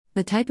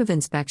The type of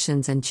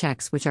inspections and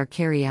checks which are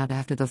carried out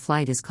after the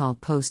flight is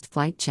called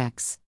post-flight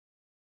checks.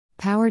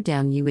 Power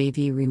down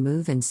UAV.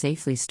 Remove and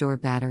safely store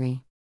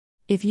battery.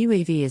 If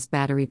UAV is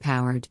battery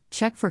powered,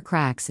 check for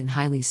cracks in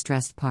highly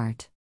stressed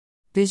part.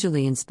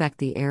 Visually inspect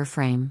the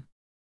airframe.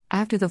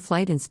 After the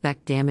flight,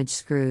 inspect damaged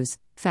screws,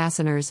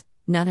 fasteners,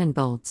 nut and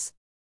bolts.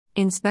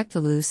 Inspect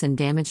the loose and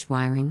damaged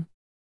wiring.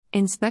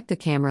 Inspect the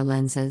camera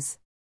lenses.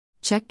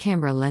 Check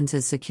camera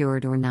lenses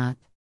secured or not.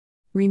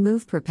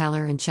 Remove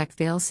propeller and check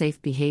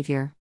fail-safe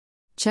behavior.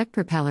 Check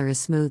propeller is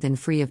smooth and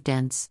free of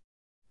dents.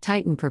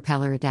 Tighten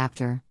propeller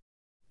adapter.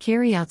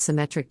 Carry out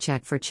symmetric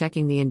check for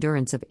checking the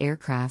endurance of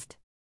aircraft.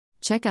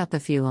 Check out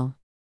the fuel.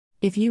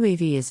 If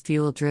UAV is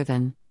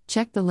fuel-driven,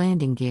 check the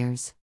landing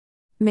gears.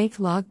 Make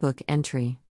logbook entry.